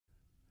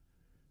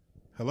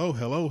Hello,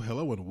 hello,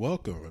 hello, and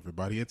welcome,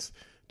 everybody. It's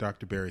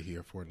Dr. Barry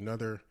here for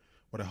another,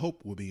 what I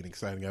hope will be an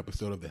exciting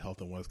episode of the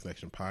Health and Wellness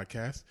Connection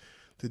podcast.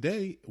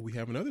 Today, we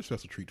have another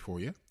special treat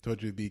for you.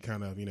 Told you it'd be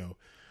kind of,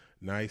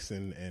 nice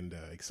and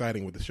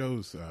exciting with the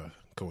shows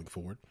going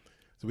forward.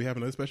 So we have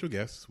another special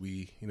guest.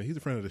 He's a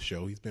friend of the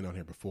show. He's been on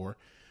here before.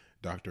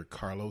 Dr.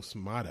 Carlos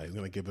Mata. He's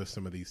going to give us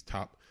some of these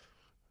top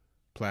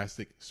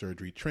plastic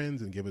surgery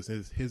trends and give us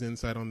his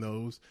insight on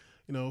those,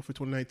 for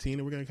 2019.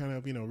 And we're going to kind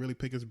of, really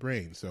pick his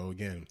brain. So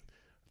again,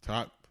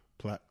 top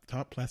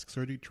plastic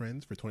surgery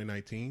trends for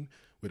 2019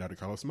 with Dr.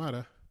 Carlos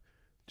Mata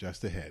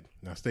just ahead.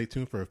 Now stay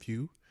tuned for a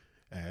few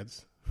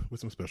ads with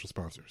some special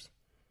sponsors.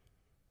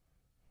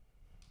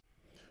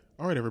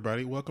 All right,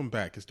 everybody, welcome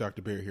back. It's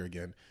Dr. Barry here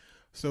again.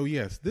 So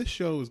yes, this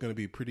show is going to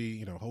be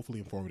pretty, hopefully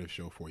informative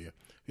show for you.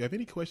 If you have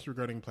any questions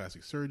regarding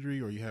plastic surgery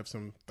or you have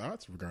some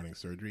thoughts regarding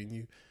surgery and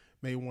you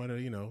may want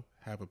to,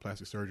 have a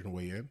plastic surgeon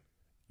weigh in,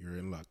 you're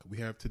in luck. We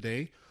have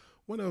today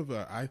one of,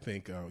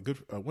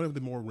 one of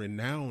the more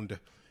renowned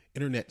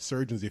internet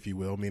surgeons, if you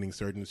will, meaning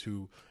surgeons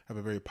who have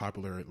a very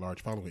popular,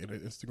 large following on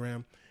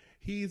Instagram.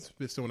 He's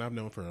been someone I've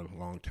known for a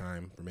long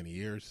time, for many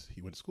years.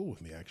 He went to school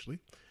with me, actually.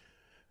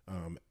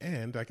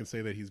 And I can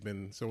say that he's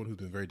been someone who's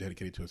been very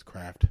dedicated to his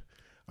craft.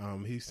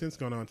 He's since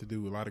gone on to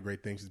do a lot of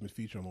great things. He's been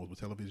featured on multiple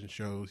television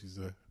shows. He's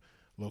a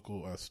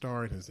local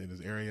star in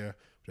his area,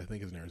 which I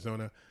think is in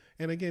Arizona.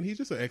 And again, he's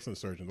just an excellent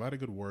surgeon. A lot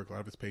of good work. A lot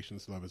of his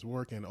patients love his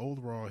work. And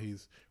overall,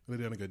 he's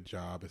really done a good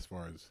job as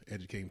far as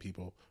educating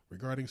people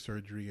regarding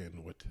surgery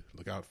and what to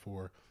look out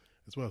for,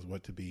 as well as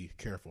what to be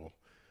careful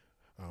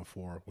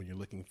for when you're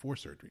looking for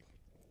surgery.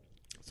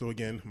 So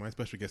again, my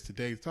special guest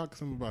today to talk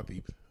some about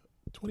the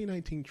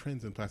 2019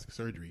 trends in plastic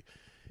surgery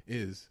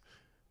is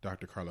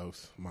Dr.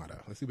 Carlos Mata.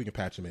 Let's see if we can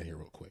patch him in here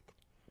real quick.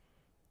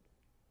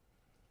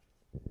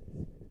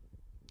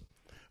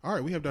 All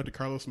right, we have Dr.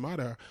 Carlos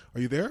Mata.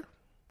 Are you there?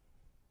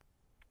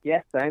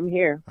 Yes, I'm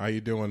here. How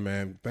you doing,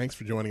 man? Thanks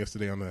for joining us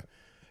today on the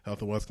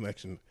Health and Wellness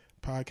Connection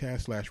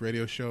podcast /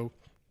 radio show.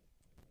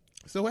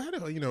 So,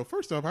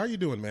 first off, how are you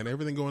doing, man?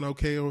 Everything going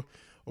okay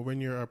over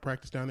in your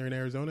practice down there in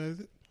Arizona, is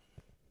it?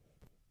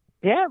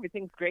 Yeah,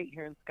 everything's great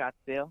here in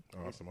Scottsdale.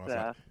 Awesome. It's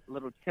a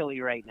little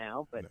chilly right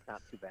now, but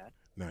not too bad.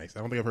 Nice. I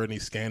don't think I've heard any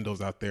scandals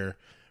out there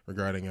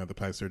regarding the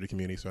plastic surgery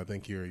community, so I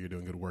think you're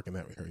doing good work in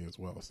that area as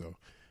well. So,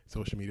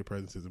 social media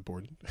presence is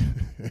important,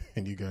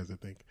 and you guys, I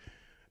think,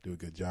 do a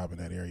good job in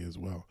that area as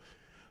well.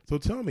 So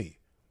tell me,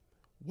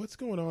 what's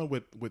going on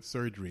with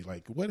surgery?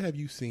 Like, what have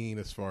you seen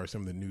as far as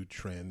some of the new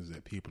trends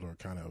that people are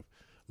kind of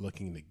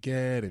looking to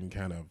get and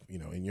kind of,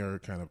 in your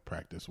kind of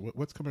practice?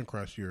 What's coming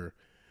across your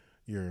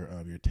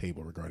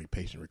table regarding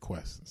patient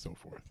requests and so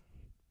forth?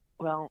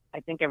 Well, I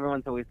think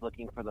everyone's always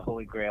looking for the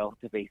holy grail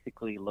to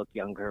basically look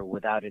younger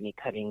without any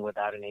cutting,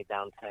 without any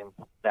downtime,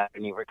 without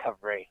any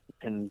recovery,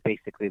 and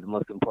basically the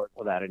most important,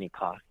 without any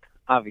cost.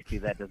 Obviously,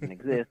 that doesn't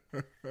exist,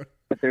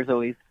 but there's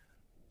always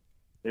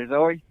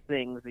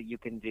things that you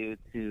can do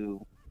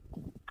to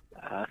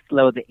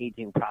slow the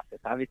aging process.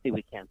 Obviously,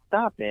 we can't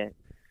stop it,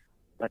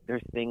 but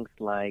there's things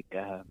like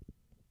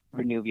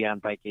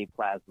Renuvion Bike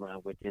Plasma,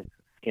 which is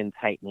skin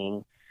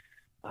tightening,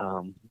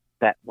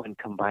 that when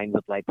combined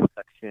with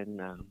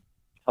liposuction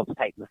helps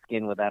tighten the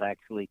skin without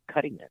actually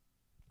cutting it.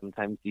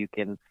 Sometimes you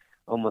can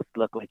almost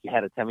look like you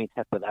had a tummy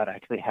tuck without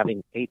actually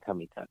having a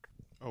tummy tuck.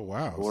 Oh,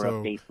 wow. Or a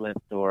facelift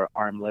or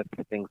arm lift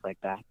or things like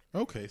that.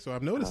 Okay, so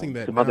I'm noticing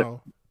that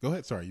now. Go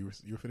ahead. Sorry, you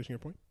were finishing your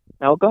point?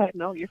 No, go ahead.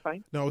 No, you're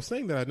fine. No, I was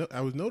saying that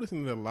I was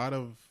noticing that a lot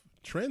of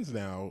trends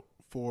now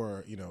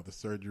for, the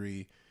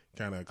surgery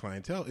kind of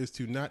clientele is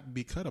to not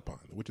be cut upon,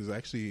 which is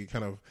actually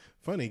kind of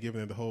funny given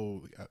that the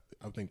whole,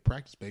 I think,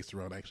 practice based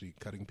around actually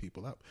cutting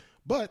people up.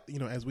 But,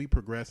 as we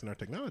progress in our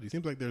technology, it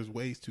seems like there's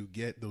ways to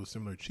get those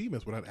similar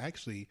achievements without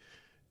actually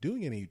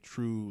doing any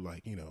true,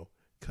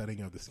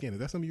 cutting of the skin. Is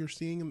that something you're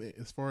seeing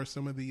as far as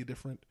some of the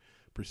different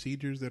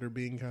procedures that are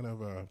being kind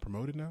of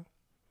promoted now?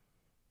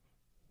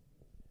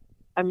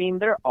 I mean,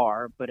 there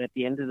are, but at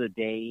the end of the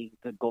day,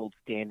 the gold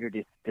standard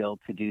is still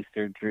to do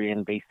surgery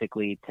and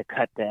basically to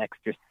cut the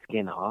extra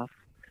skin off.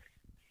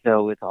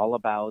 So it's all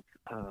about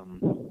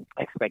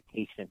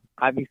expectation.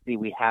 Obviously,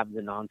 we have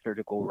the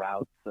non-surgical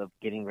routes of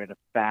getting rid of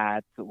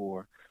fat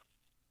or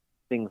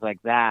things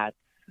like that.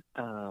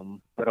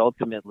 But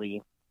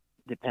ultimately,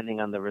 depending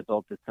on the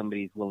result that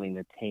somebody's willing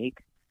to take,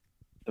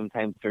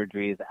 sometimes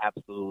surgery is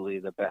absolutely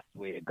the best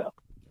way to go.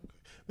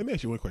 Let me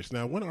ask you one question.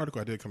 Now, one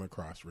article I did come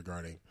across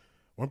regarding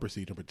one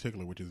procedure in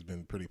particular, which has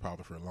been pretty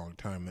popular for a long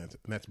time, and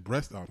that's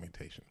breast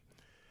augmentation.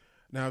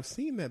 Now, I've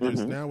seen that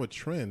there's now a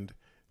trend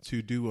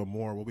to do a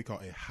more what we call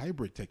a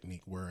hybrid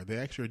technique where they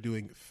actually are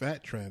doing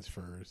fat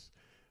transfers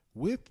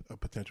with a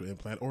potential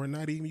implant or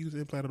not even use an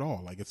implant at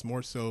all. Like, it's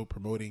more so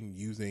promoting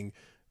using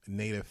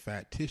native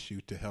fat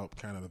tissue to help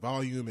kind of the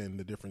volume and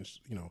the different,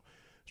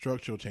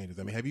 structural changes.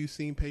 I mean, have you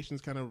seen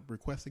patients kind of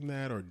requesting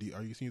that, or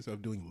are you seeing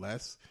yourself doing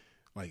less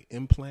like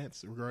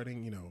implants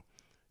regarding,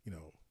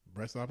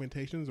 breast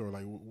augmentations, or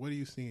like what are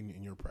you seeing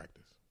in your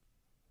practice?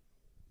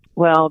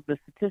 Well, the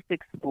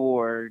statistics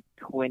for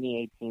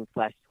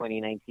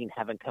 2018/2019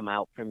 haven't come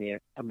out from the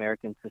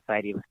American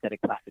Society of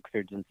Aesthetic Plastic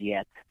Surgeons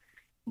yet.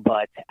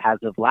 But as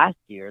of last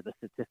year, the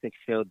statistics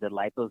showed that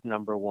lipo's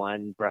number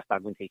one, breast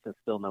augmentation is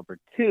still number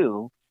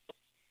two.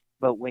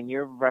 But when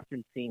you're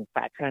referencing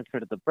fat transfer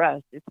to the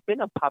breast, it's been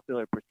a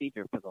popular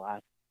procedure for the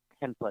last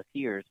 10 plus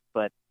years,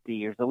 but the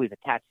year's always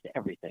attached to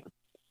everything.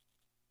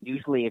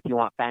 Usually, if you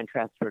want fat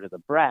transfer to the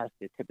breast,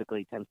 it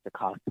typically tends to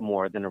cost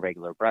more than a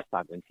regular breast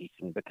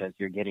augmentation because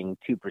you're getting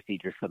two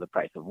procedures for the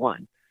price of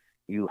one.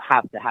 You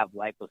have to have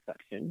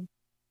liposuction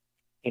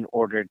in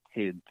order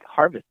to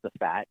harvest the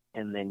fat,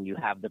 and then you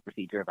have the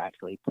procedure of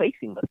actually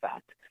placing the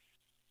fat.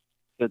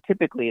 So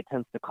typically, it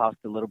tends to cost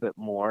a little bit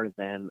more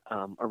than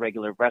a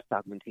regular breast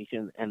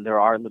augmentation, and there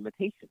are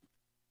limitations,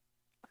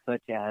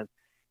 such as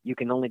you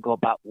can only go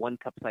about 1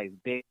 cup size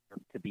bigger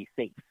to be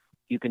safe.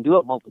 You can do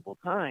it multiple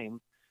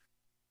times,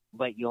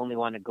 but you only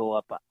want to go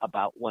up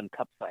about 1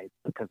 cup size,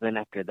 because then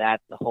after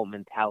that, the whole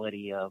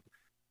mentality of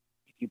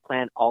if you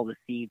plant all the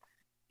seeds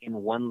in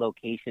one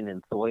location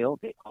in soil,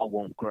 they all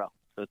won't grow.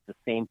 So it's the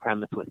same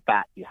premise with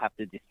fat. You have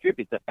to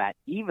distribute the fat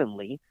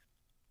evenly,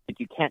 but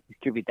you can't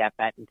distribute that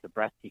fat into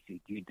breast tissue.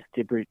 You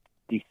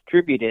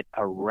distribute it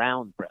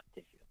around breast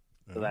tissue.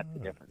 So that's the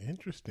difference.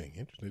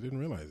 Interesting. I didn't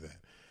realize that.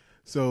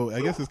 So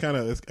I guess it kind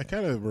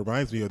of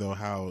reminds me of though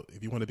how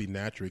if you want to be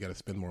natural, you got to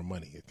spend more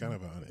money. It's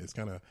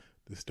kind of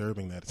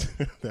disturbing that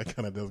that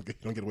kind of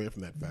don't get away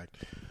from that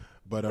fact.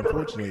 But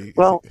unfortunately,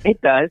 well,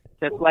 it does.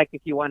 Just like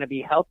if you want to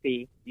be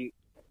healthy,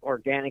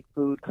 organic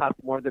food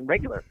costs more than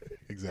regular food.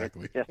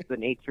 Exactly. It's just the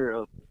nature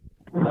of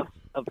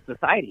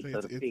society, so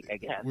to speak. I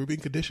guess we're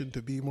being conditioned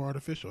to be more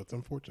artificial. It's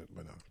unfortunate,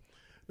 but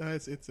no,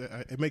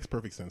 it makes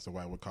perfect sense of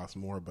why it would cost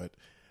more. But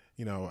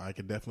I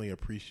could definitely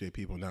appreciate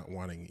people not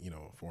wanting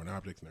foreign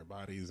objects in their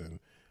bodies, and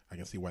I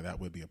can see why that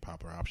would be a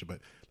popular option. But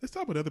let's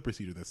talk about another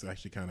procedure that's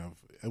actually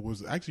it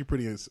was actually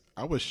pretty.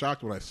 I was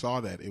shocked when I saw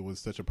that it was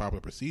such a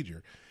popular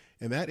procedure,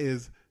 and that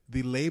is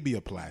the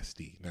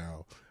labiaplasty.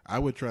 Now, I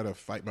would try to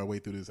fight my way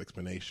through this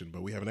explanation,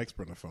 but we have an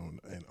expert on the phone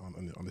and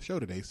on the show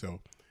today, so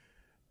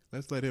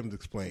let's let him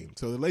explain.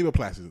 So the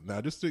labiaplasty.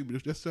 Now, just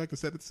so I can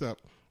set this up,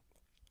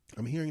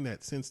 I'm hearing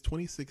that since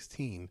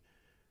 2016,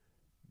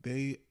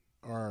 they've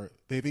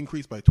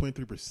increased by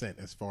 23%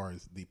 as far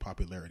as the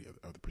popularity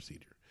of the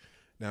procedure.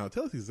 Now,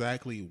 tell us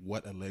exactly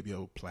what a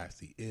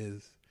labiaplasty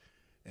is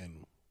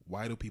and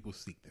why do people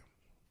seek them?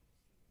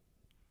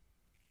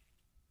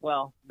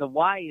 Well, the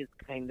why is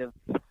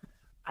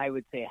I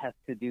would say it has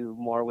to do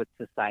more with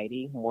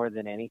society more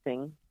than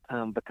anything,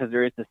 because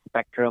there is a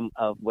spectrum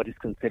of what is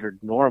considered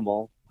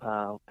normal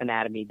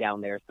anatomy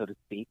down there, so to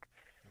speak.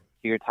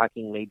 So you're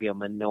talking labia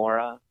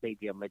minora,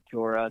 labia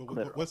majora,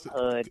 clitoral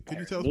hood, could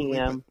you tell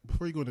us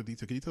before you go into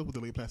detail, can you tell us what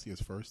the labiaplasty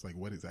is first, like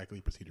what exactly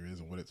the procedure is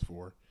and what it's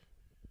for?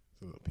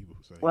 So people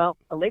who say, well,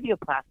 a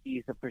labiaplasty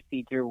is a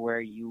procedure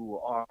where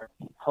you are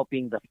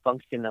helping the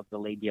function of the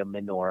labia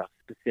minora,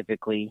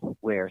 specifically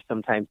where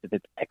sometimes if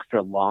it's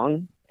extra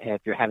long,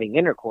 if you're having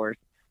intercourse,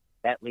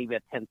 that labia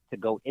tends to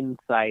go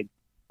inside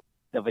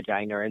the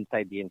vagina or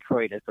inside the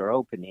introitus or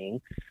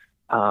opening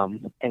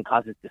and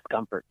causes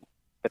discomfort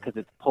because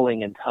it's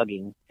pulling and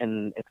tugging,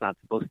 and it's not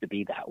supposed to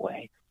be that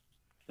way.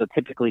 So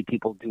typically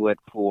people do it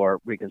for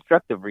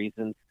reconstructive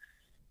reasons,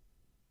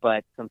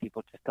 but some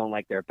people just don't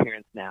like their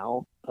appearance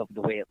now of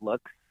the way it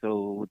looks,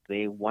 so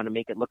they want to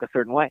make it look a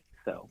certain way.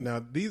 So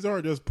now these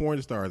aren't just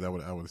porn stars. I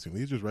would assume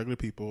these are just regular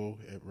people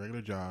at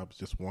regular jobs.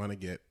 Just want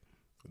to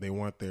they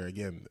want their,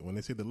 again, when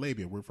they say the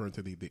labia, we're referring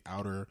to the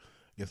outer,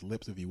 I guess,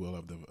 lips, if you will,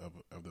 of the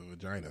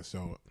vagina.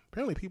 So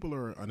apparently people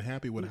are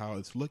unhappy with how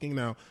it's looking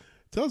now.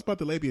 Tell us about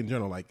the labia in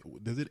general. Like,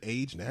 does it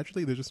age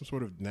naturally? There's just some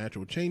sort of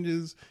natural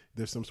changes.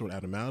 There's some sort of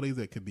abnormalities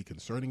that could be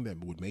concerning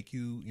that would make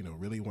you,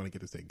 really want to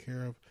get this taken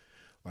care of.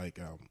 Like,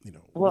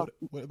 well,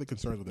 what are the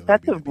concerns with the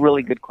that's labia? That's a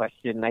really good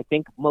question. I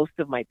think most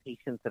of my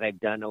patients that I've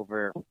done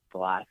over the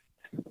last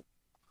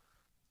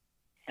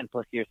 10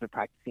 plus years of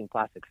practicing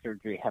plastic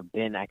surgery have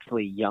been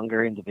actually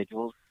younger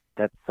individuals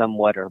that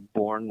somewhat are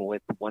born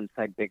with one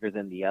side bigger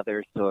than the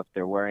other. So if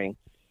they're wearing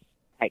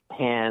tight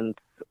pants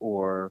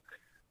or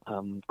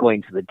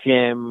going to the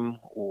gym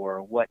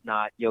or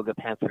whatnot, yoga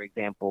pants, for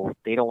example,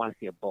 they don't want to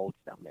see a bulge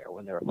down there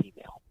when they're a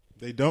female.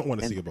 They don't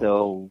want to see a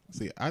bulge.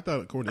 See, I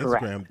thought according to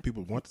Instagram,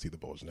 people want to see the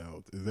bulge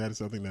now. Is that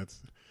something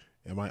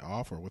am I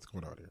off or what's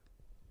going on here?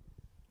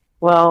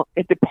 Well,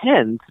 it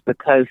depends,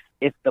 because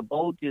if the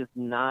bulge is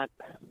not,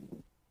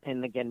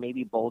 and again,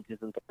 maybe bulge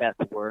isn't the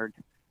best word,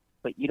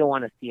 but you don't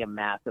want to see a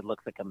mass that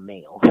looks like a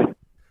male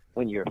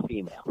when you're a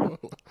female.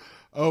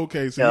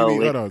 Okay, so you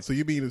mean, hold on. So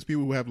you mean there's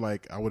people who have,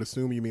 like, I would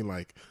assume you mean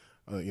like,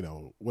 what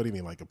do you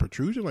mean, like a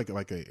protrusion, like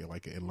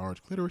a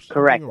enlarged clitoris?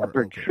 Correct, a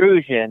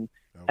protrusion,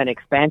 okay. An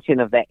expansion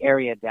of that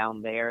area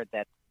down there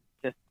that's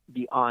just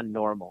beyond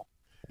normal.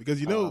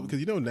 Because now.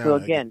 So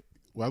again,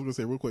 I was going to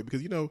say real quick,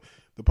 because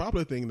the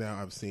popular thing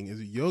now I've seen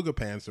is yoga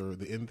pants are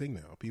the in thing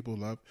now. People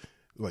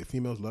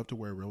females love to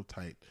wear real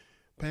tight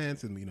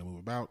pants and move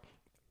about.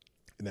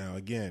 Now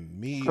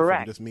again,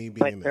 correct. Just me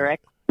being their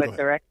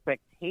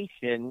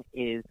expectation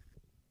is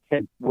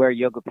to wear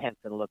yoga pants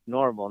and look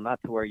normal, not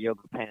to wear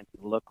yoga pants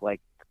and look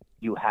like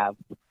you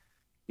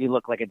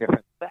look like a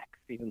different sex,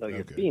 even though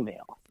you're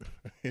female.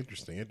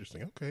 Interesting.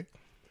 Okay.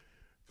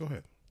 Go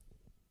ahead.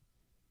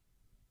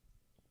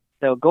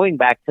 So going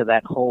back to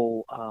that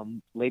whole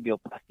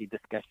labioplasty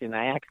discussion,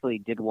 I actually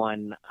did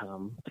one,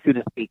 so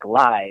to speak,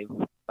 live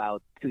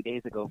about 2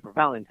 days ago for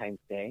Valentine's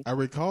Day. I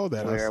recall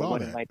that. I saw one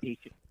that. Of my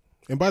patients,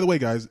 and by the way,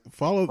 guys,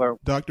 follow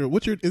Dr.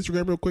 What's your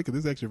Instagram real quick? Because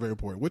this is actually very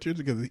important. What's your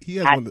Instagram? Because he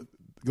has one that,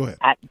 go ahead.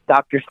 At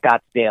Dr.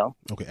 Scottsdale.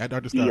 Okay, at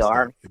Dr.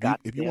 Scottsdale.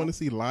 If you want to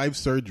see live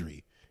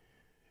surgery,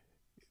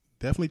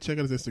 definitely check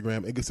out his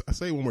Instagram. I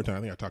say it one more time.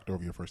 I think I talked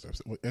over your first time.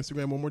 So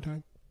Instagram one more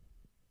time.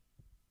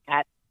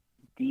 At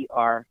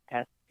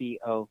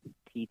DrScottsdale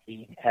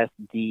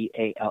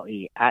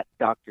at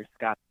Dr.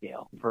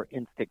 Scottsdale for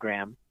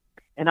Instagram.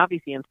 And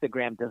obviously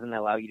Instagram doesn't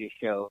allow you to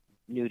show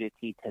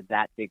nudity to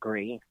that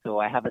degree. So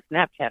I have a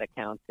Snapchat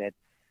account at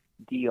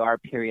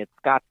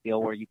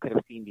Dr.Scottsdale where you could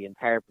have seen the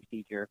entire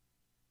procedure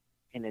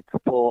in its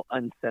full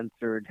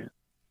uncensored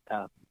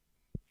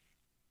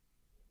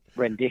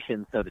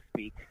rendition, so to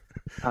speak.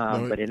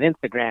 But in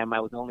Instagram, I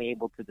was only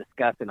able to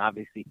discuss and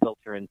obviously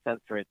filter and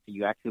censor it, so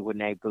you actually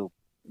wouldn't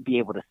be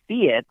able to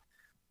see it.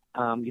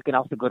 You can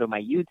also go to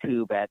my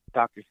YouTube at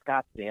Dr.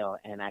 Scottsdale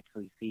and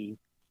actually see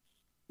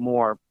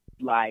more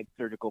live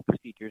surgical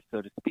procedures,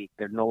 so to speak.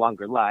 They're no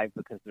longer live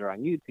because they're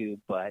on YouTube,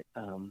 but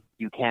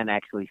you can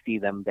actually see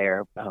them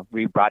there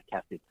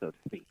rebroadcasted, so to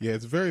speak. Yeah,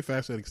 it's very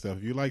fascinating stuff.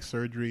 If you like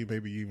surgery,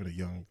 maybe even a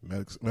young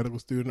medical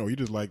student, or you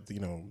just like,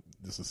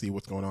 just to see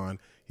what's going on,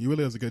 he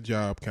really does a good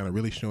job kind of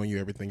really showing you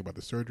everything about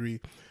the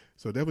surgery.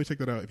 So definitely check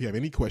that out. If you have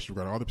any questions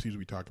regarding all the procedures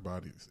we talked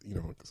about,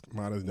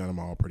 Mata's done them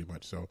all pretty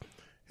much. So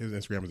his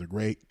Instagram is a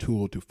great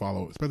tool to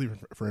follow, especially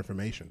for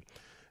information.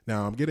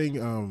 Now I'm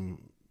getting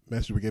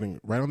message. We're getting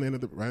right on the end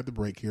of right at the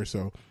break here.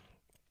 So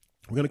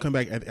we're going to come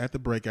back at the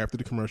break after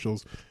the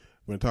commercials.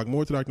 We're going to talk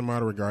more to Dr.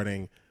 Mata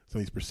regarding some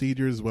of these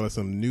procedures, as well as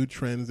some new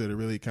trends that are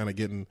really kind of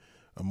getting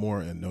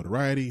more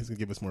notoriety. He's going to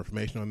give us more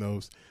information on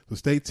those. So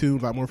stay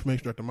tuned. A lot more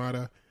information, Dr.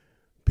 Mata.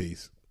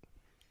 Peace.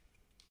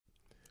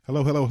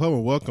 Hello,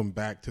 and welcome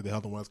back to the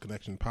Health and Wellness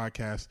Connection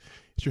podcast.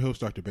 It's your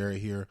host, Dr. Barry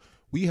here.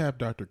 We have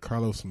Dr.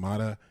 Carlos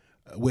Mata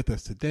with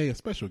us today, a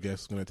special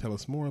guest who's going to tell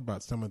us more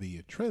about some of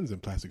the trends in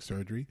plastic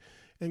surgery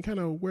and kind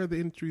of where the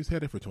industry is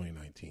headed for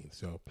 2019.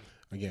 So,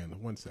 again,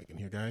 1 second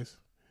here, guys.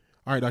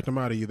 All right, Dr.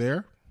 Mata, you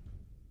there?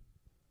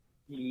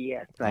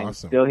 Yes, I'm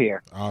still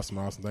here. Awesome.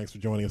 Thanks for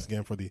joining us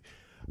again for the,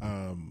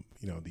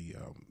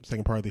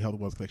 second part of the Health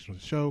and Wellness Connection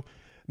show.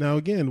 Now,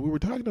 again, we were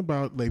talking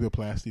about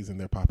labioplasties and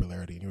their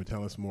popularity, and you were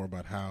telling us more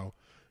about how,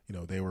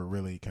 they were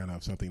really kind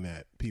of something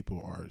that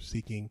people are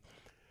seeking.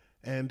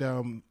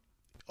 And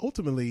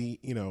ultimately,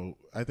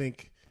 I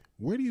think,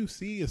 where do you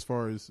see as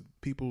far as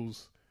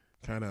people's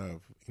kind of,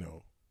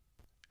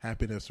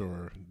 happiness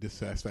or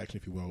dissatisfaction,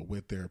 if you will,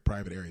 with their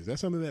private areas? Is that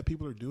something that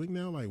people are doing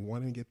now, like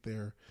wanting to get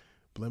their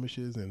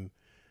blemishes and,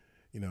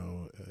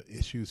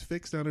 issues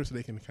fixed down there so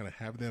they can kind of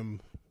have them,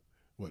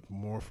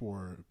 more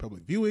for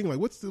public viewing? Like,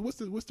 what's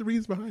the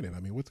reason behind it? I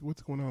mean,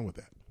 what's going on with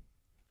that?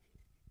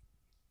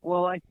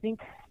 Well, I think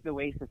the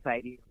way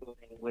society is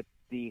moving with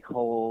the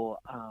whole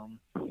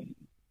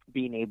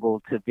being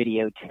able to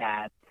video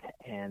chat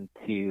and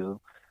to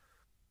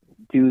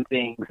do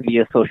things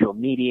via social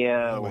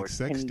media like or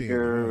sexting.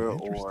 Tinder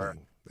or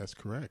that's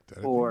correct.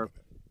 Or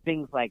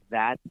things like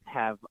that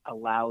have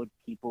allowed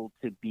people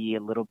to be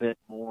a little bit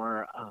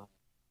more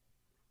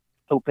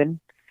open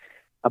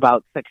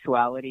about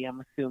sexuality,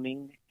 I'm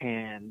assuming,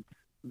 and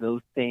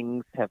those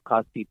things have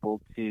caused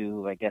people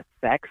to, I guess,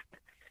 sext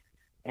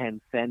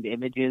and send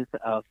images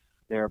of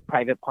their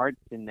private parts,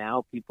 and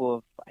now people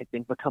have, I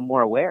think, become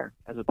more aware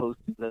as opposed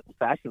to the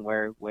fashion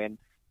where when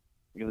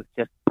it was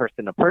just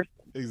person to person.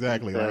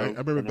 Exactly. So, I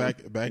remember back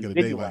in the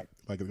day, like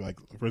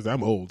first,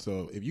 I'm old,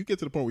 so if you get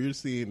to the point where you're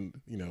seeing,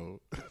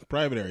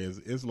 private areas,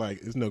 it's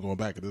like it's no going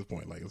back at this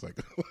point. Like it's like,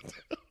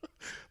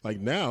 like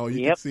now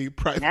you can see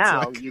private.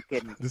 Now like, you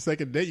can. The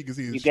second day you can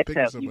see. You get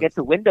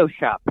to window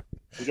shop.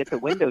 You get to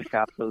window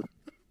shop those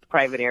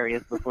private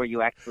areas before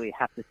you actually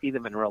have to see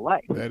them in real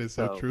life. That is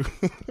so true.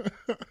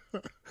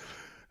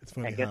 It's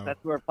funny. I guess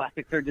that's where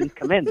plastic surgeons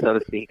come in, so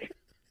to speak.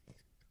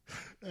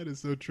 That is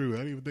so true. I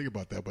didn't even think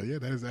about that, but yeah,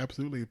 that is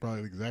absolutely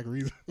probably the exact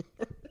reason.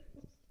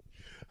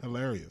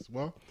 Hilarious.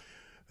 Well,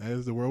 that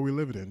is the world we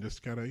live in.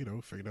 Just kind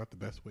of, figuring out the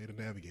best way to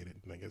navigate it.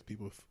 And I guess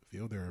people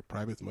feel their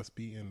privates must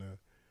be in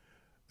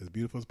as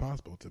beautiful as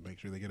possible to make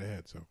sure they get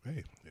ahead. So,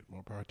 hey,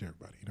 more power to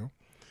everybody,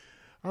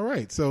 All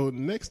right. So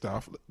next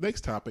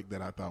topic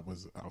that I thought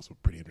was also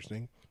pretty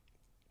interesting,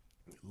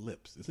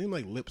 lips. It seemed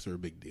like lips are a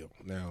big deal.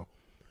 Now,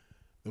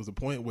 there was a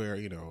point where,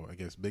 I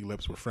guess big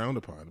lips were frowned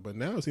upon, but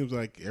now it seems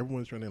like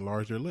everyone's trying to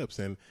enlarge their lips.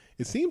 And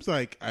it seems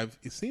like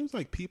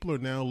people are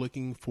now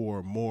looking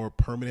for more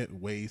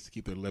permanent ways to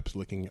keep their lips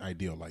looking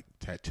ideal, like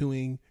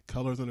tattooing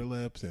colors on their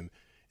lips and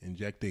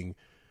injecting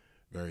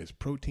various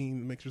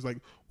protein mixtures. Like,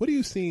 what are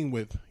you seeing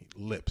with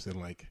lips and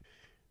like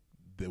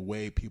the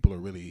way people are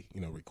really,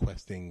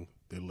 requesting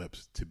their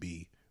lips to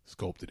be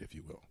sculpted, if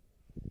you will?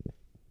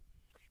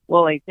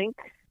 Well, I think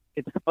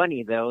it's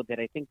funny though that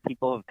I think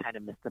people have kind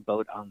of missed the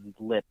boat on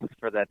lips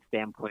for that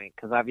standpoint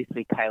because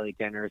obviously Kylie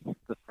Jenner is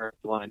the first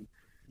one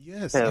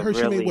Yes, I to heard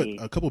she made what really,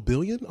 a couple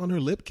billion on her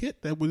lip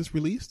kit that was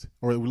released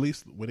or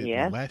released when it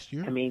yes. last I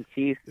year. mean,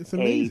 she's It's a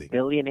amazing,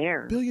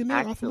 billionaire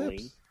billionaire off actually.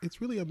 lips.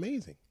 It's really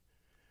amazing.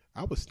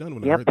 I was stunned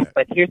when I Yep. heard that.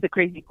 But here's the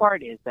crazy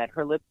part: is that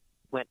her lips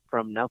went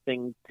from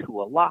nothing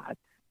to a lot,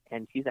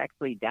 and she's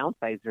actually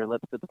downsized her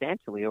lips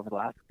substantially over the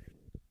last,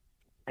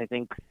 I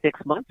think,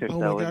 6 months or Oh my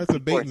so, god, and it's a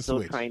people bait are and still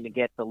switch. trying to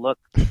get the look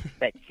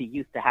that she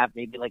used to have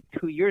maybe like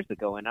 2 years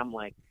ago. And I'm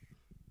like,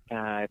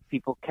 if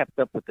people kept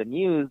up with the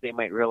news, they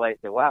might realize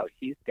that wow,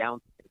 she's downsized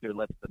her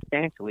lips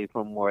substantially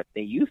from what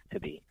they used to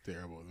be.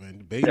 Terrible, man.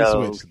 Bait and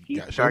So switch. she's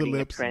Got show the starting a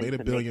lips, trend made a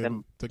to make billion,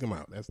 them. took him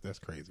out. That's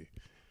crazy.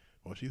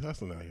 Well, she's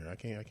hustling out here. I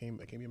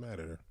can't be mad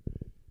at her.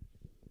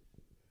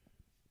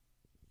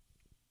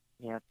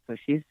 Yeah, so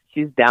she's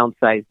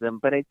downsized them,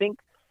 but I think,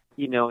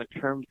 in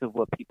terms of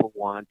what people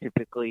want,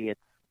 typically it's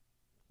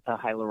a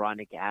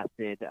hyaluronic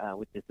acid,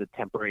 which is a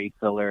temporary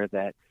filler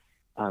that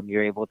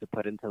you're able to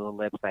put into the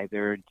lips,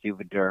 either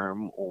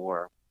Juvederm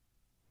or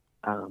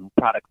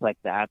products like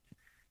that,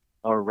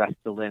 or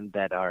Restylane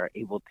that are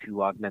able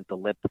to augment the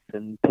lips.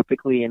 And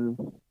typically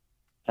in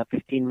a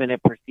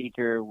 15-minute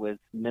procedure with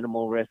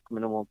minimal risk,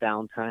 minimal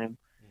downtime,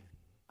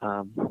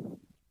 um,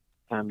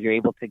 you're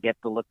able to get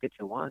the look that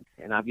you want.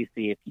 And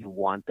obviously, if you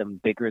want them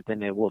bigger,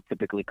 then it will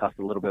typically cost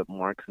a little bit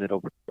more because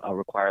it'll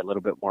require a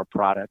little bit more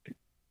product.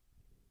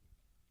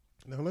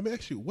 Now, let me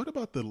ask you, what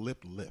about the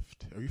lip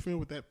lift? Are you familiar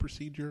with that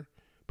procedure?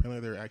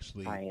 Apparently, they're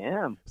actually. I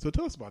am. So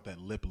tell us about that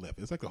lip lift.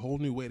 It's like a whole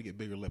new way to get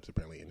bigger lips,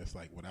 apparently, and it's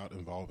like without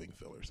involving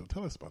fillers. So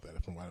tell us about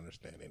that, from what I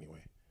understand, anyway.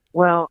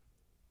 Well,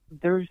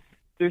 there's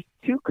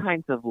two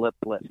kinds of lip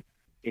lifts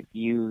if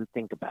you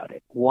think about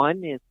it.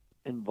 One is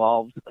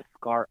involves a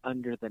scar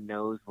under the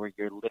nose where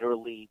you're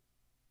literally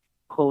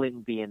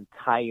pulling the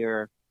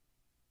entire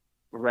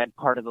red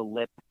part of the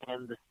lip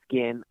and the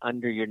skin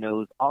under your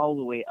nose all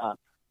the way up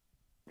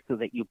so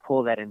that you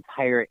pull that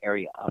entire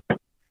area up.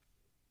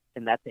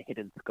 And that's a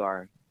hidden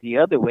scar. The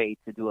other way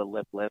to do a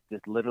lip lift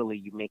is literally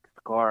you make a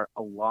scar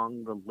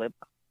along the lip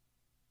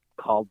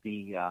called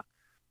the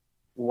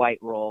white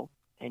roll,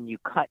 and you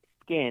cut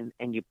skin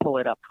and you pull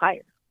it up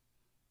higher.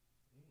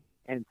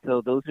 And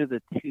so those are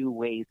the two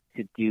ways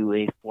to do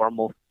a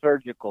formal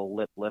surgical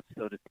lip lift,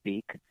 so to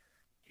speak,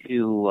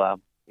 to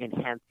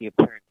enhance the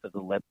appearance of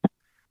the lip.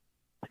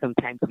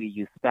 Sometimes we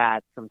use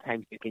fat.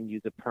 Sometimes you can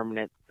use a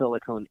permanent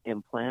silicone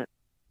implant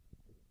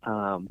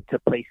to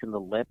place in the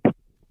lip.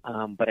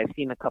 But I've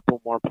seen a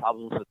couple more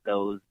problems with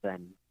those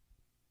than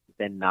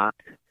not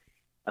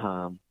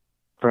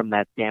from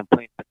that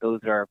standpoint. But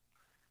those are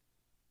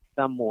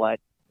somewhat,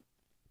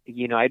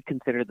 I'd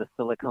consider the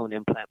silicone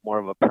implant more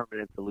of a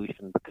permanent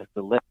solution because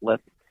the lip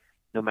lift,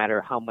 no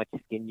matter how much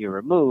skin you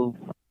remove,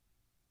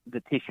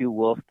 the tissue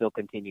will still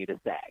continue to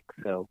sag.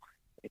 So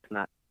it's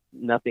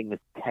nothing is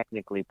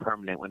technically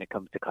permanent when it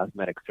comes to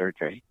cosmetic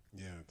surgery.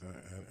 Yeah,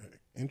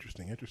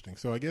 interesting.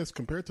 So I guess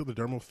compared to the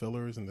dermal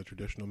fillers and the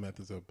traditional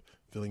methods of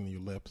filling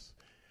your lips,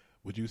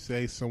 would you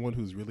say someone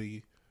who's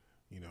really,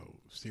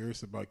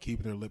 serious about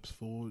keeping their lips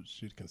full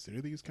should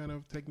consider these kind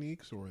of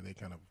techniques, or are they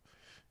kind of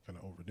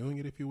overdoing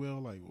it, if you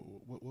will? Like,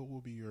 what will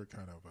be your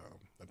kind of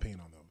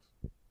opinion on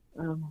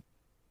those?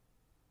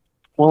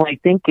 Well, I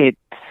think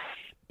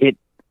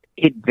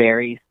it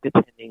varies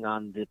depending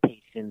on the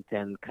patient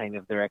and kind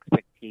of their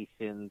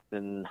expectations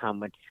and how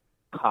much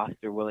cost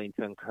they're willing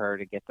to incur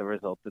to get the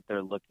result that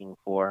they're looking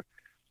for.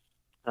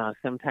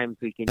 Sometimes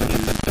we can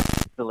use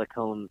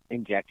silicone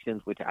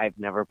injections, which I've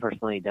never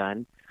personally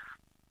done.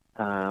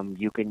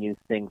 You can use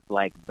things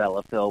like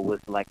Bellafill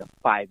with like a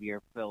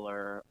 5-year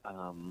filler.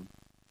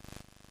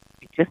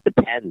 It just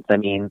depends. I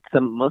mean,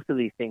 most of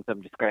these things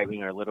I'm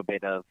describing are a little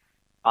bit of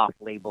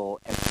off-label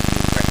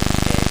FDA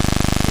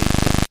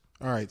recommendations.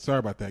 All right, sorry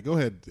about that. Go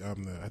ahead. I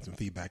had some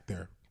feedback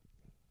there.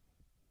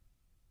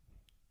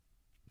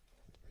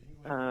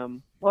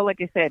 Well, like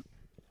I said,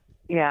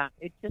 yeah,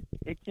 it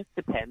just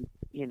depends,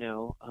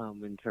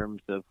 in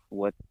terms of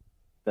what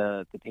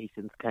the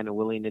patient's kind of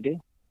willing to do.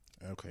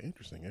 Okay,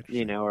 interesting.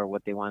 Or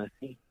what they want to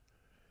see.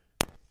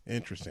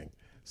 Interesting.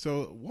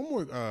 So one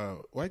more,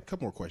 a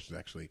couple more questions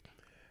actually.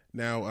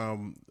 Now,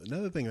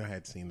 another thing I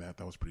had seen that I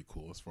thought was pretty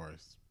cool as far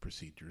as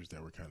procedures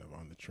that were kind of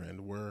on the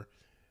trend were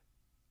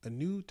a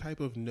new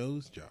type of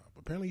nose job,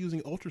 apparently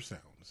using ultrasound.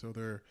 So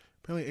they're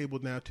apparently able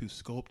now to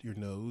sculpt your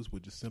nose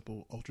with just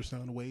simple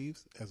ultrasound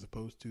waves as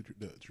opposed to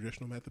the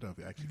traditional method of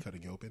actually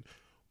cutting you open.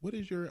 What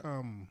is your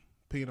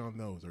opinion on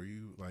those? Are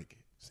you like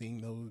seeing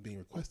those being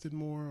requested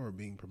more or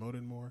being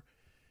promoted more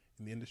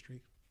in the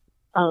industry?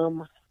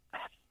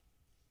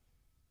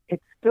 It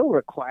still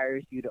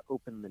requires you to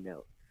open the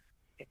nose.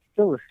 It's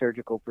still a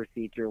surgical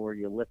procedure where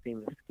you're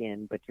lifting the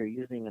skin, but you're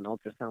using an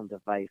ultrasound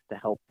device to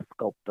help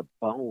sculpt the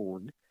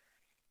bone.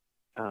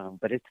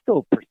 But it's still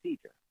a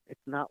procedure.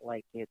 It's not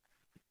like it's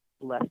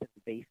less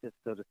invasive,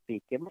 so to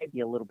speak. It might be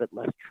a little bit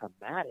less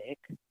traumatic,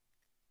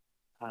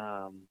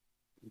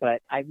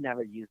 but I've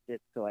never used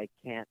it, so I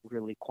can't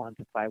really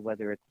quantify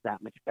whether it's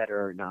that much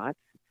better or not.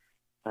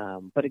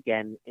 But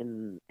again,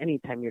 in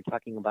anytime you're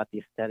talking about the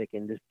aesthetic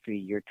industry,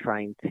 you're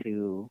trying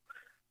to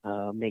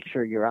make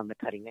sure you're on the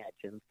cutting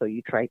edge. And so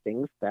you try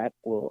things that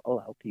will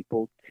allow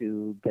people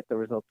to get the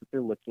results that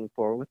they're looking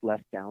for with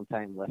less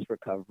downtime, less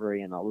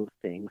recovery, and all those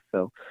things.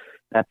 So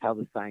that's how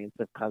the science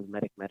of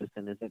cosmetic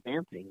medicine is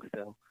advancing.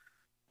 So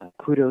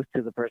kudos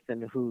to the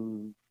person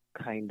who's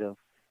kind of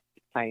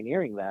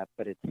pioneering that,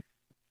 but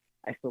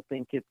I still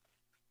think it's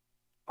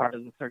part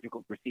of the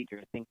surgical procedure.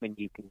 I think when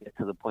you can get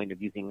to the point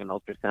of using an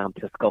ultrasound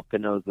to sculpt the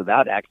nose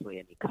without actually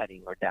any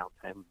cutting or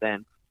downtime,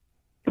 then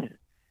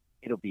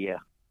it'll be a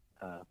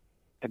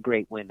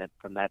great win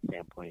from that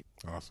standpoint.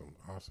 Awesome.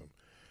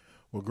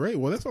 Well, great.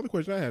 Well, that's all the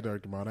question I had,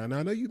 Dr. Mata. And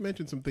I know you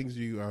mentioned some things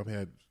you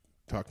had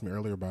talked to me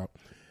earlier about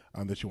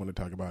that you want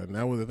to talk about, and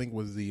that was, I think,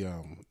 was the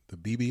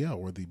BBL,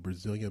 or the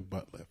Brazilian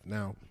butt lift.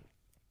 Now,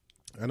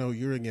 I know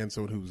you're, again,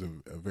 someone who's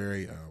a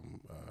very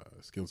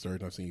skilled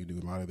surgeon. I've seen you do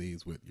a lot of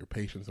these with your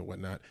patients and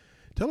whatnot.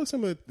 Tell us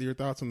some of your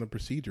thoughts on the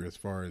procedure, as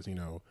far as,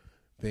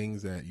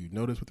 things that you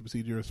notice with the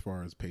procedure, as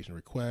far as patient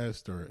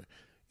request, or,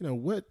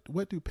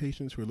 what do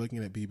patients who are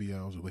looking at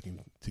BBLs or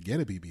looking to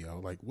get a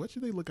BBL, like, what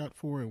should they look out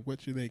for, and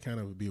what should they kind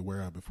of be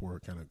aware of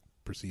before kind of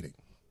proceeding?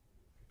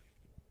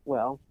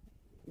 Well,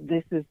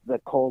 this is the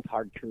cold,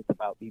 hard truth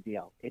about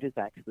BBL. It is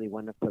actually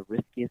one of the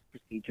riskiest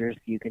procedures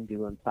you can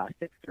do in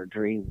plastic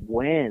surgery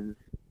when,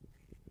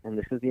 and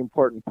this is the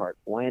important part,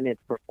 when it's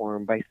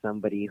performed by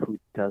somebody who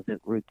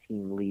doesn't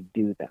routinely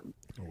do them.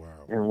 Oh,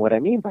 wow. And what I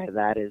mean by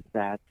that is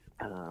that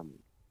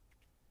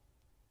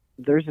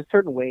there's a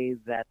certain way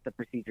that the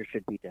procedure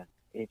should be done.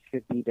 It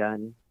should be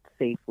done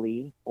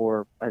safely,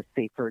 or a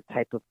safer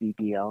type of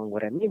BBL. And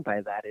what I mean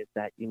by that is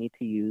that you need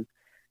to use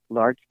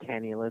large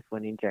cannulas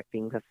when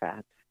injecting the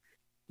fat.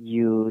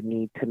 You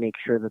need to make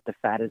sure that the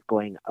fat is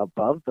going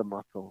above the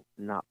muscle,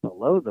 not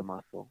below the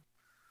muscle.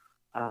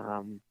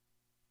 And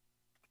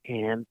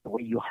the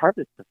way you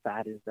harvest the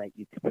fat is that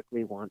you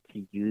typically want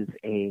to use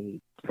a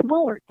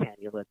smaller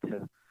cannula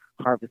to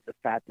harvest the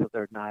fat, so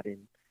they're not in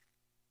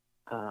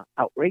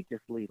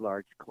outrageously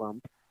large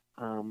clumps.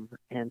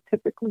 And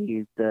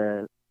typically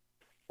the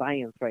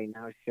science right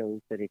now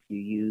shows that if you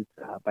use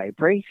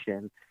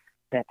vibration,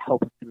 that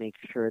helps to make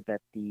sure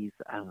that these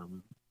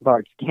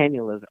large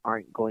cannulas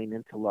aren't going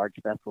into large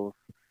vessels,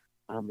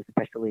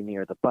 especially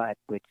near the butt,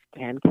 which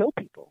can kill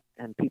people.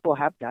 And people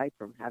have died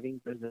from having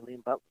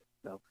Brazilian butt lifts.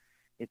 So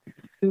it's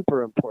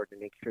super important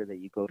to make sure that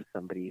you go to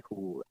somebody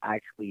who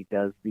actually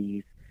does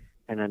these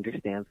and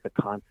understands the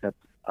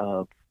concepts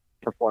of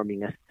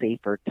performing a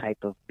safer type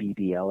of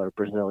BBL, or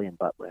Brazilian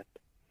butt lift.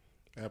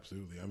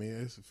 Absolutely. I mean,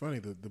 it's funny,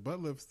 the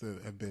butt lifts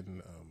that have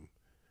been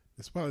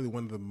it's probably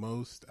one of the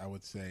most, I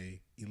would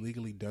say,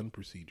 illegally done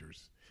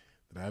procedures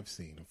that I've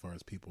seen, as far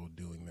as people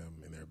doing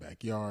them in their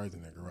backyards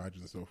and their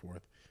garages and so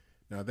forth.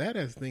 Now, that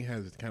thing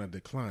has kind of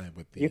declined.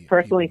 But you've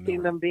personally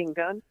seen them being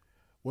done?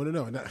 Well,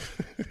 no, not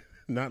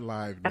not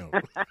live. No,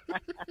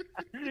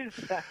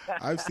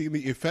 I've seen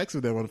the effects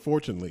of them.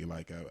 Unfortunately,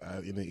 like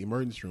in the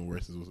emergency room, where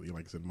this was,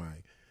 like I said,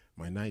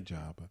 my night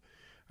job.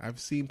 I've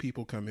seen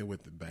people come in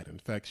with bad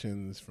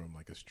infections from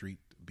like a street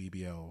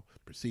BBL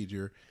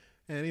procedure.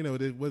 And,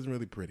 it wasn't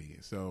really pretty.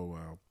 So,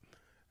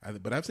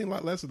 but I've seen a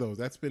lot less of those.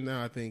 That's been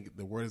now, I think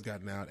the word has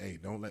gotten out, hey,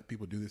 don't let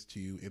people do this to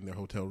you in their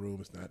hotel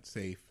room. It's not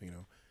safe,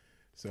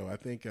 So I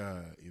think,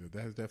 that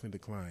has definitely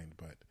declined.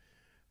 But,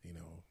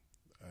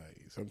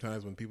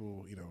 sometimes when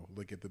people,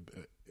 look at the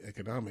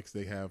economics,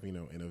 they have,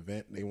 an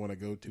event they want to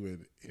go to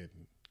and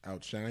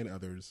outshine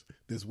others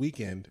this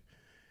weekend,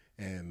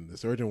 and the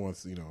surgeon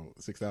wants,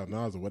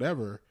 $6,000 or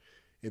whatever,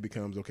 it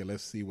becomes, okay,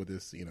 let's see what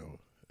this,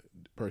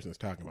 person is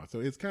talking about. So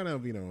it's kind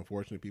of,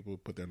 unfortunate people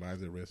put their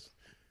lives at risk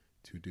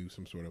to do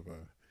some sort of a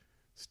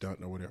stunt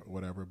or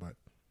whatever. But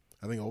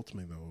I think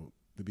ultimately, though,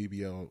 the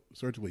BBL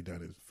surgically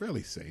done is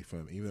fairly safe,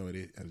 even though it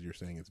is, as you're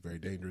saying, it's very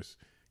dangerous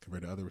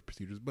compared to other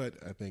procedures. But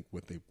I think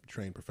with a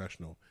trained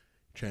professional,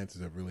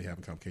 chances of really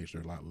having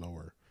complications are a lot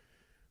lower.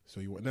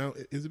 So now,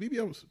 is the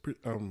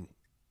BBL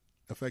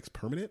effects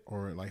permanent,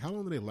 or like how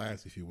long do they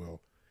last, if you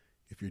will,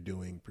 if you're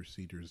doing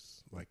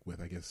procedures like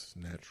with, I guess,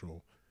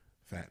 natural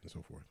fat and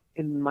so forth?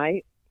 In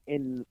my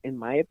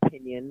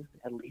opinion,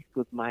 at least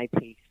with my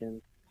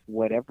patients,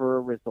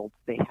 whatever results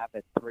they have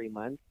at 3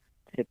 months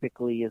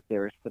typically is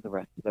theirs for the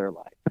rest of their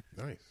lives.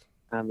 Nice.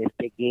 If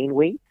they gain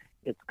weight,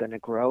 it's going to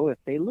grow. If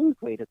they lose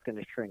weight, it's going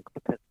to shrink,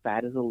 because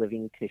fat is a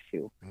living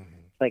tissue. Mm-hmm.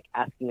 It's like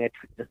asking a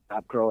tree to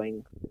stop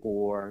growing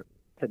or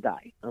to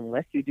die.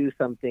 Unless you do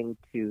something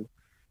to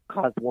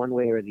cause one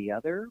way or the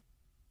other,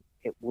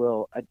 it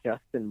will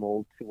adjust and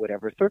mold to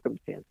whatever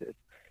circumstances.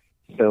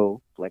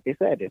 So, like I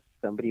said, if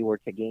somebody were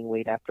to gain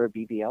weight after a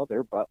BBL,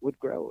 their butt would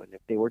grow. And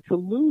if they were to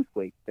lose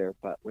weight, their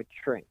butt would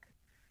shrink.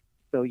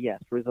 So,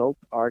 yes, results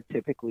are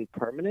typically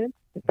permanent,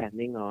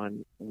 depending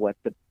on what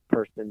the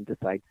person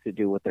decides to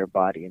do with their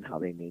body and how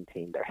they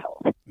maintain their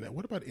health. Now,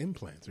 what about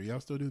implants? Are y'all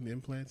still doing the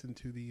implants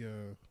into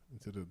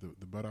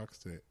the buttocks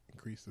to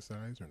increase the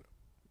size, or no?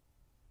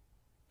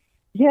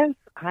 Yes,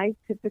 I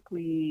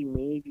typically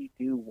maybe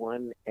do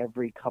one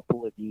every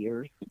couple of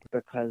years,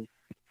 because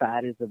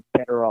fat is a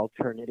better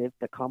alternative.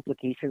 The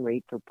complication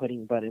rate for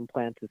putting butt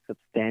implants is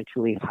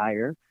substantially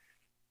higher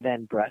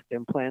than breast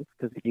implants,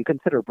 because if you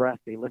consider breast,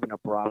 they live in a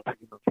bra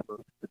pretty much most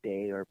of the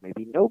day, or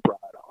maybe no bra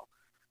at all.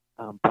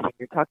 But if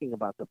you're talking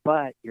about the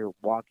butt, you're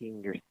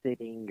walking, you're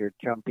sitting, you're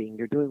jumping,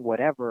 you're doing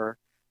whatever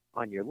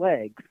on your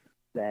legs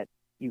that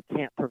you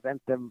can't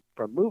prevent them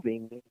from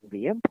moving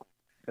the implant.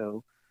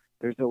 So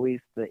there's always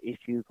the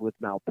issues with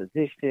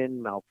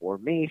malposition,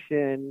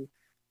 malformation,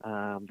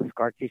 the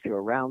scar tissue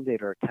around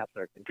it, or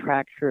capsular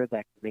contracture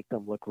that can make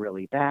them look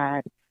really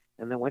bad.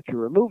 And then once you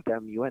remove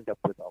them, you end up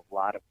with a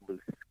lot of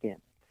loose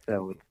skin.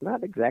 So it's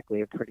not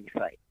exactly a pretty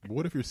sight. But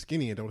what if you're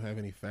skinny and don't have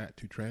any fat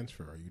to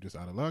transfer? Are you just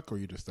out of luck, or are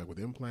you just stuck with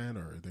implant,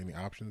 or are there any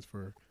options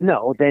for?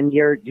 No, then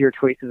your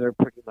choices are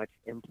pretty much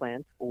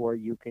implants, or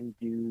you can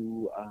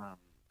do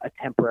a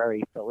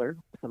temporary filler,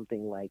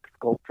 something like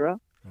Sculptra,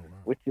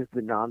 which is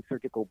the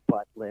non-surgical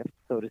butt lift,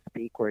 so to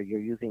speak, where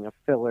you're using a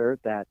filler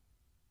that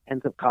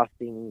ends up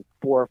costing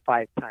 4 or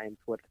 5 times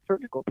what a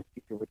surgical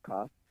procedure would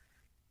cost.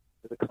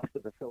 The cost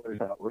of the filler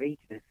is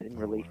outrageous in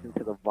relation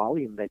to the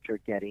volume that you're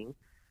getting.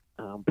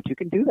 But you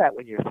can do that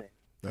when you're thin.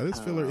 Now, this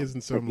filler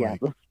isn't some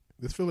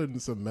this filler isn't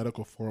some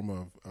medical form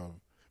of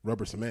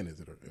rubber cement, is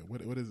it? Or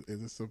what is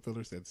this some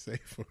fillers that's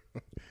safe?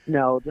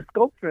 No, the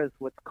Sculptra is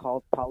what's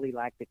called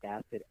polylactic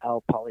acid,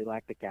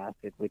 L-polylactic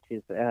acid, which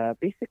is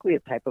basically a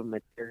type of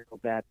material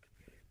that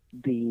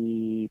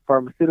the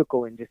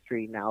pharmaceutical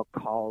industry now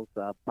calls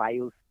a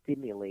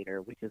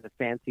biostimulator, which is a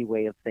fancy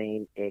way of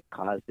saying it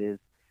causes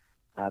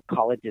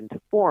collagen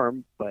to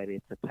form, but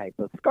it's a type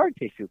of scar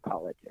tissue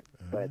collagen.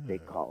 But they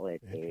call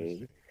it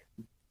a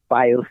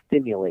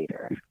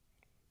biostimulator.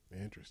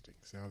 Interesting.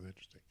 Sounds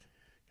interesting.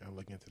 Gotta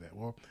look into that.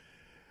 Well,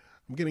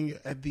 I'm getting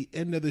at the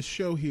end of the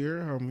show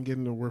here. I'm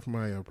getting a word from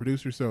my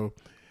producer, so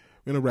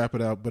we're gonna wrap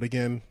it up. But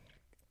again,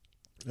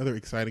 another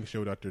exciting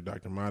show, Dr.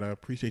 Mata.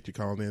 Appreciate you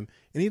calling in.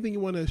 Anything you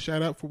want to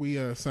shout out before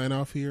we sign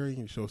off here? You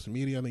can show some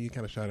media. I know you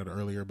kind of shouted out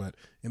earlier, but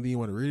anything you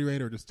want to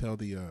reiterate or just tell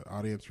the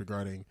audience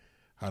regarding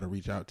how to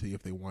reach out to you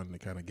if they want to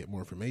kind of get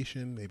more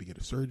information, maybe get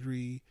a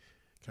surgery?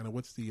 Kind of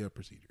what's the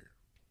procedure?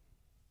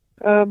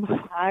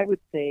 I would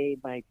say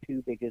my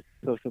 2 biggest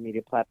social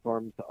media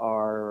platforms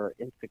are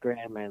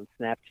Instagram and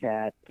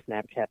Snapchat.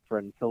 Snapchat for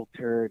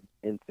unfiltered,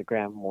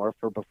 Instagram more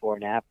for before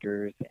and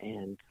afters,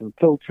 and some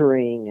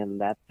filtering,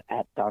 and that's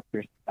at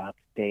Dr.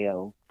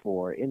 Scottsdale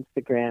for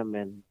Instagram,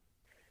 and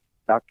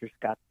Dr.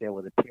 Scottsdale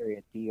with a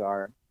period,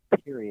 Dr.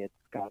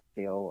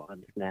 Scottsdale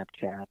on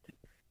Snapchat.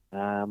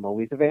 I'm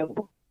always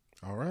available.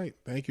 All right.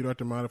 Thank you,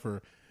 Dr. Mata,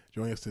 for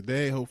joining us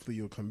today. Hopefully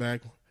you'll come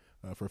back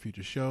for a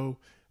future show.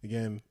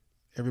 Again,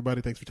 everybody,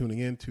 thanks for tuning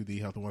in to the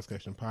Health in One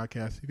Section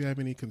podcast. If you have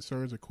any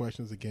concerns or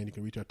questions, again, you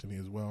can reach out to me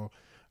as well.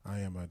 I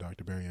am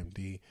Dr. Barry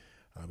MD.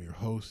 I'm your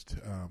host.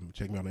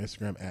 Check me out on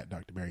Instagram at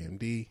Dr. Barry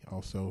MD.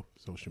 Also,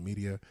 social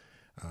media,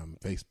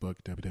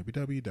 Facebook,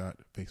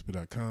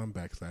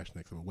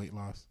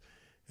 www.facebook.com/nextlevelweightloss.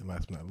 And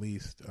last but not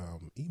least,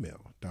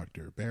 email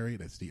Dr. Barry,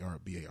 that's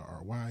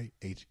DrBarry,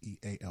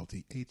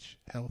 HEALTH,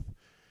 health,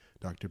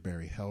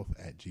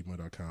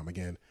 drbarryhealth@gmail.com.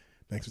 Again,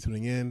 thanks for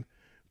tuning in.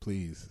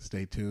 Please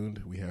stay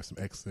tuned. We have some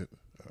excellent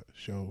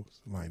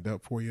shows lined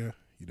up for you.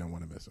 You don't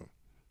want to miss them.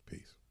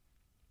 Peace.